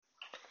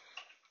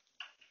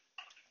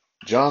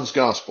John's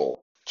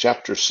Gospel,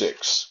 chapter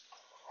 6.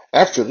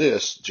 After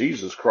this,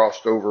 Jesus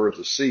crossed over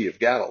the Sea of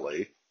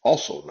Galilee,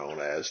 also known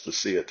as the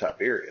Sea of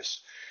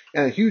Tiberias,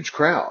 and a huge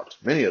crowd,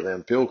 many of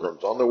them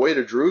pilgrims on their way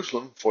to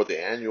Jerusalem for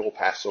the annual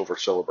Passover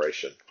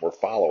celebration, were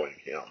following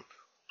him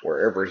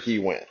wherever he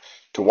went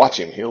to watch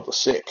him heal the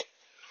sick.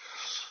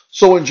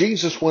 So when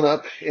Jesus went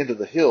up into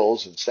the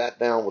hills and sat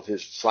down with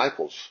his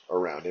disciples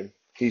around him,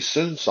 he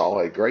soon saw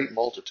a great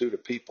multitude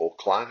of people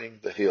climbing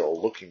the hill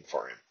looking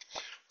for him.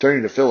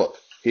 Turning to Philip,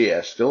 he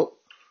asked, Philip,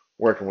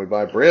 where can we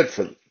buy bread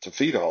to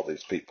feed all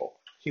these people?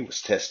 He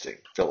was testing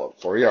Philip,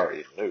 for he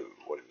already knew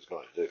what he was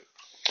going to do.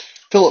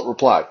 Philip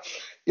replied,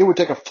 it would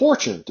take a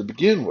fortune to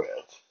begin with,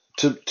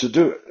 to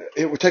do it.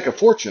 It would take a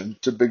fortune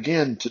to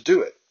begin to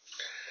do it.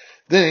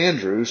 Then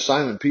Andrew,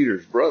 Simon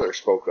Peter's brother,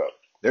 spoke up.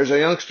 There's a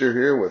youngster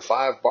here with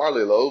 5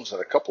 barley loaves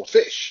and a couple of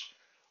fish.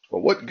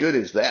 But what good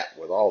is that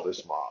with all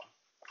this mob?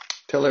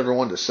 Tell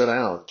everyone to sit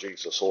down,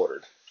 Jesus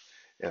ordered.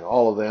 And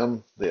all of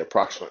them, the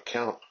approximate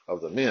count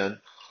of the men,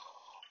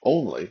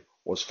 only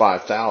was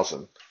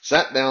 5,000,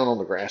 sat down on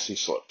the grassy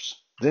slopes.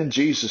 Then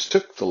Jesus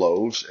took the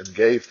loaves and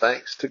gave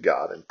thanks to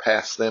God and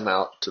passed them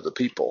out to the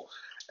people.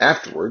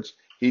 Afterwards,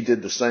 he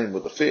did the same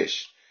with the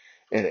fish,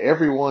 and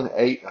everyone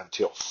ate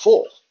until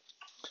full.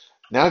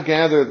 Now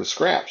gather the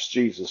scraps,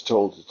 Jesus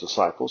told his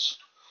disciples,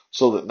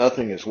 so that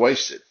nothing is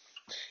wasted.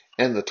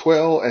 And the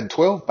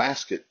 12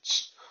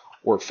 baskets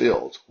were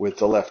filled with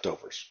the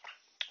leftovers.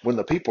 When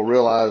the people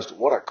realized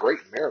what a great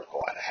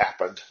miracle had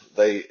happened,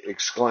 they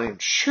exclaimed,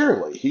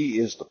 surely he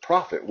is the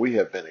prophet we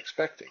have been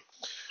expecting.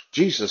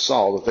 Jesus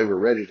saw that they were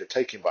ready to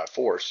take him by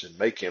force and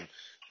make him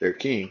their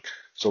king,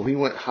 so he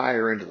went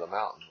higher into the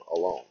mountain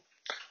alone.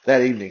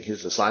 That evening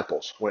his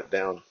disciples went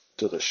down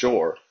to the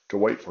shore to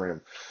wait for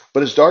him.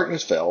 But as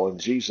darkness fell and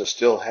Jesus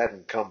still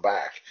hadn't come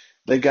back,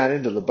 they got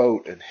into the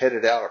boat and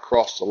headed out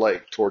across the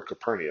lake toward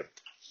Capernaum.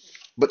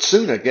 But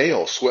soon a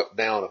gale swept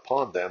down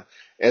upon them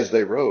as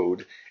they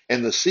rowed,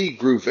 and the sea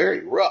grew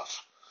very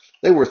rough.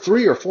 They were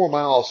 3 or 4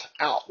 miles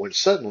out when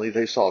suddenly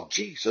they saw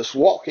Jesus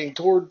walking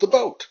toward the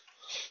boat.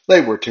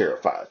 They were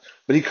terrified,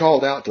 but he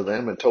called out to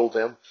them and told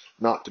them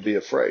not to be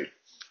afraid.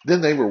 Then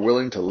they were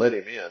willing to let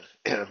him in,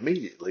 and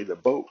immediately the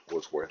boat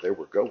was where they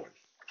were going.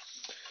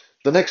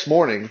 The next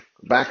morning,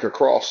 back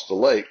across the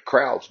lake,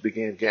 crowds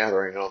began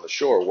gathering on the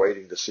shore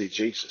waiting to see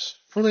Jesus,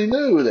 for they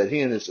knew that he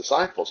and his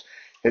disciples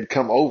had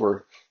come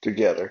over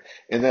together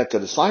and that the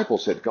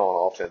disciples had gone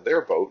off in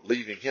their boat,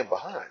 leaving him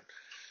behind.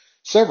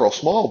 Several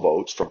small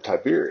boats from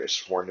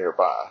Tiberias were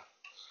nearby.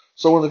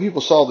 So when the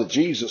people saw that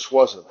Jesus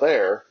wasn't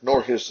there,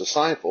 nor his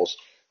disciples,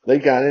 they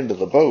got into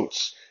the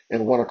boats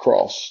and went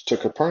across to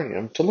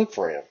Capernaum to look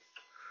for him.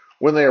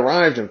 When they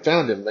arrived and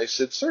found him, they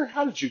said, Sir,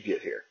 how did you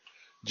get here?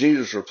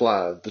 Jesus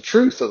replied, the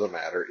truth of the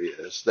matter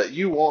is that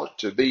you want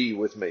to be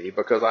with me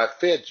because I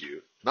fed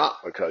you, not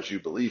because you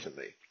believe in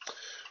me.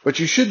 But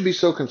you shouldn't be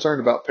so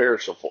concerned about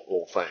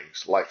perishable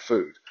things like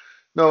food.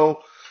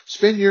 No,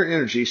 spend your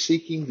energy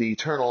seeking the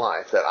eternal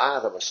life that I,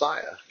 the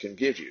Messiah, can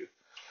give you.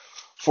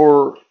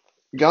 For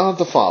God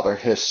the Father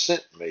has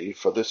sent me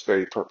for this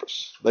very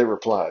purpose. They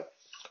replied,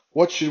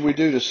 what should we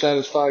do to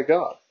satisfy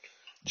God?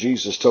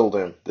 Jesus told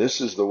them,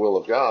 this is the will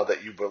of God,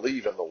 that you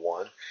believe in the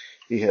one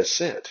he has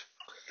sent.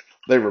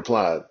 They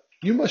replied,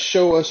 you must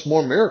show us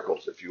more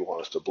miracles if you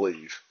want us to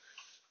believe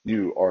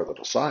you are the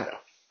Messiah.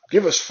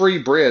 Give us free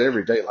bread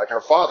every day like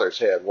our fathers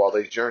had while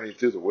they journeyed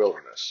through the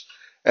wilderness.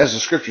 As the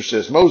scripture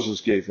says,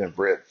 Moses gave them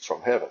bread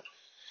from heaven.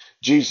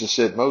 Jesus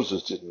said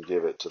Moses didn't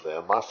give it to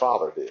them, my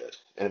Father did.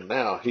 And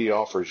now he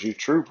offers you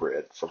true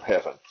bread from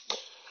heaven.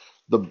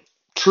 The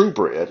true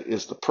bread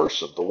is the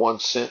person, the one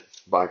sent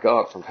by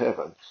God from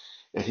heaven,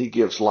 and he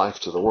gives life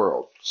to the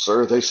world.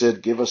 Sir, they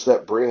said, give us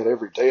that bread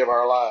every day of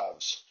our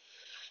lives.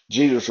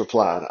 Jesus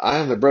replied, I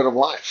am the bread of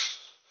life.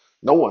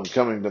 No one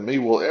coming to me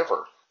will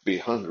ever be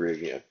hungry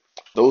again.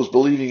 Those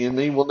believing in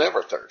me will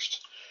never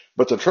thirst.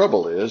 But the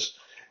trouble is,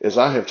 as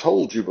I have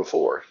told you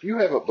before, you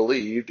haven't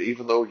believed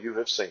even though you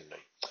have seen me.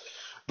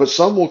 But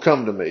some will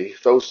come to me,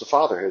 those the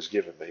Father has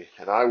given me,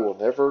 and I will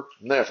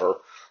never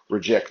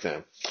reject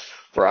them.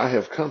 For I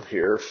have come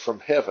here from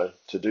heaven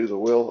to do the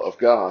will of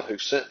God who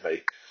sent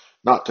me,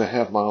 not to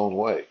have my own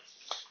way.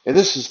 And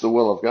this is the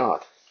will of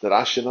God, that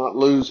I should not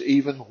lose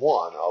even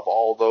one of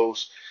all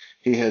those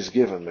he has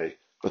given me,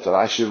 but that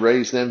I should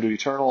raise them to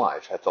eternal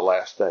life at the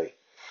last day.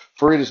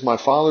 For it is my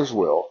Father's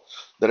will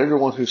that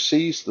everyone who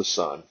sees the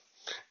Son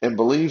and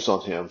believes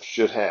on him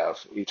should have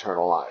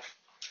eternal life,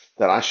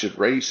 that I should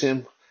raise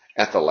him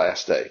at the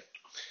last day.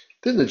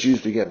 Then the Jews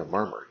began to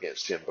murmur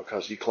against him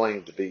because he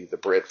claimed to be the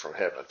bread from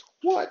heaven.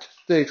 What?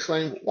 They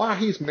exclaimed. Why,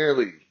 he's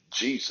merely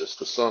Jesus,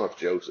 the son of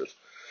Joseph,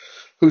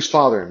 whose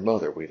father and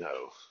mother we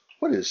know.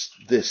 What is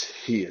this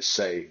he is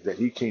saying, that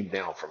he came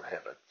down from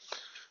heaven?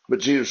 But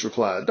Jesus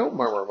replied, don't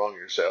murmur among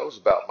yourselves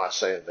about my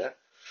saying that.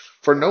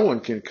 For no one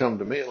can come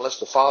to me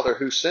unless the Father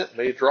who sent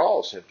me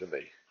draws him to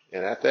me.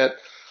 And at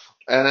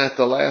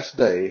the last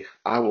day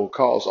I will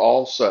cause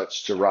all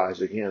such to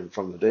rise again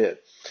from the dead.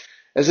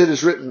 As it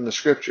is written in the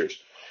scriptures,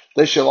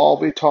 they shall all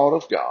be taught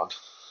of God.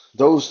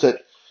 Those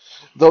that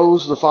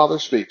Those the Father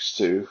speaks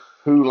to,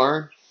 who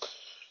learn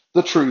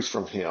the truth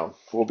from him,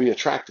 will be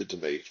attracted to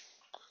me.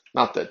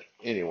 Not that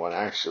anyone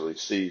actually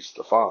sees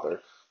the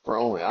Father, for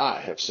only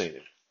I have seen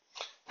him.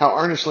 How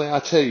earnestly I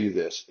tell you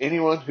this,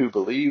 anyone who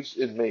believes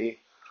in me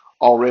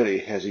already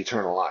has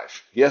eternal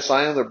life. Yes,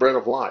 I am the bread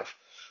of life.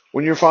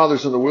 When your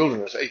fathers in the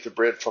wilderness ate the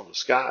bread from the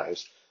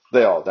skies,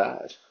 they all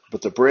died.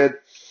 But the bread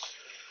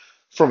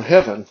from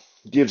heaven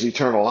gives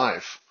eternal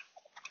life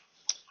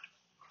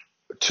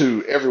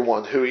to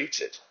everyone who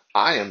eats it.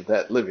 I am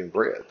that living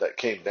bread that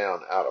came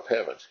down out of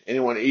heaven.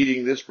 Anyone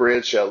eating this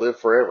bread shall live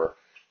forever.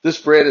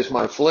 This bread is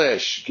my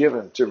flesh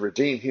given to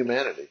redeem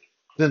humanity.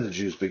 Then the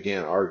Jews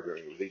began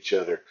arguing with each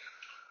other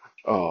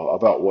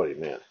about what he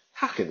meant.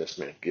 How can this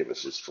man give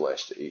us his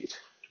flesh to eat?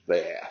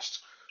 They asked.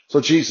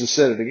 So Jesus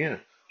said it again.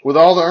 With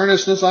all the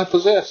earnestness I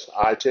possess,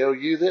 I tell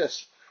you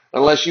this.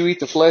 Unless you eat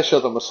the flesh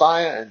of the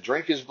Messiah and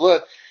drink his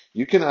blood,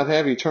 you cannot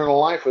have eternal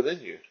life within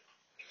you.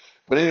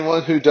 But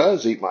anyone who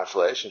does eat my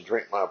flesh and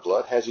drink my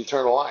blood has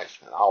eternal life,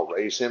 and I'll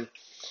raise him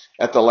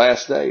at the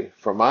last day.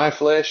 For my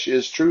flesh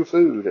is true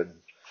food, and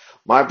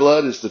my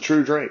blood is the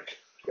true drink.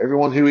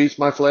 Everyone who eats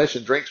my flesh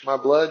and drinks my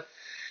blood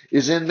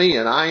is in me,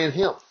 and I in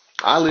him.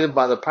 I live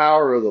by the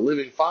power of the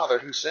living Father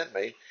who sent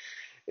me,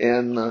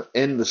 and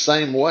in the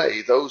same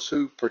way, those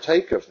who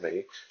partake of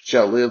me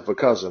shall live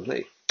because of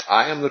me.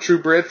 I am the true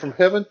bread from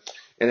heaven,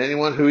 and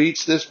anyone who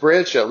eats this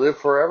bread shall live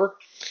forever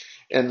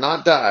and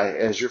not die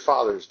as your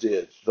fathers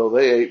did, though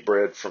they ate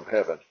bread from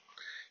heaven.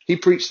 He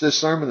preached this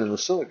sermon in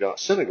the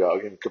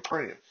synagogue in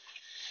Capernaum.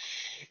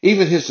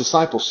 Even his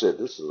disciples said,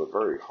 this is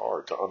very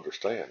hard to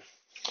understand.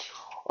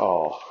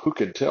 Who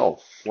can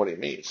tell what he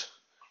means?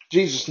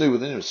 Jesus knew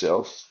within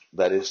himself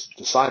that his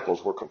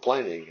disciples were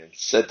complaining and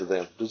said to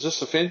them, does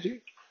this offend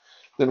you?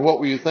 Then what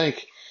will you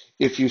think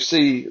if you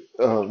see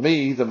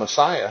me, the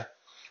Messiah,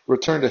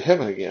 return to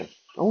heaven again?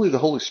 Only the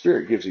Holy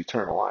Spirit gives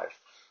eternal life.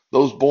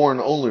 Those born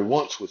only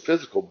once with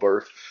physical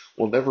birth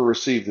will never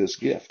receive this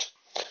gift.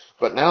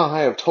 But now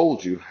I have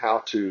told you how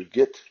to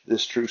get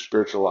this true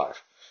spiritual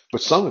life.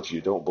 But some of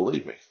you don't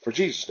believe me. For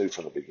Jesus knew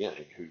from the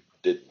beginning who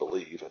didn't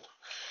believe and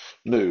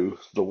knew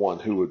the one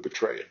who would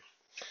betray him.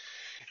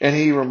 And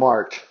he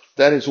remarked,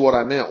 that is what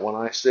I meant when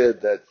I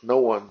said that no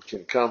one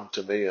can come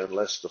to me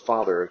unless the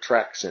Father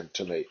attracts him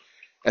to me.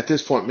 At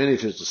this point, many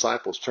of his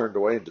disciples turned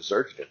away and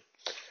deserted him.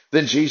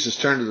 Then Jesus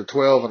turned to the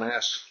 12 and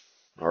asked,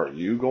 are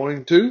you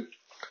going too?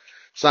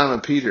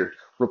 Simon Peter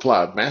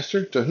replied,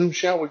 Master, to whom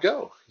shall we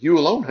go? You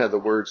alone have the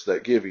words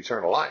that give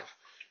eternal life,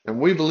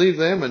 and we believe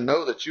them and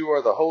know that you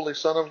are the Holy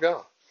Son of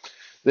God.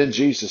 Then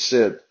Jesus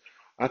said,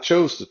 I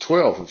chose the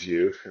 12 of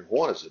you, and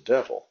one is a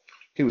devil.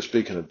 He was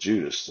speaking of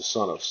Judas, the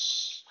son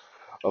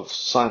of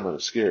Simon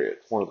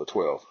Iscariot, one of the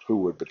 12, who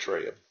would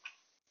betray him.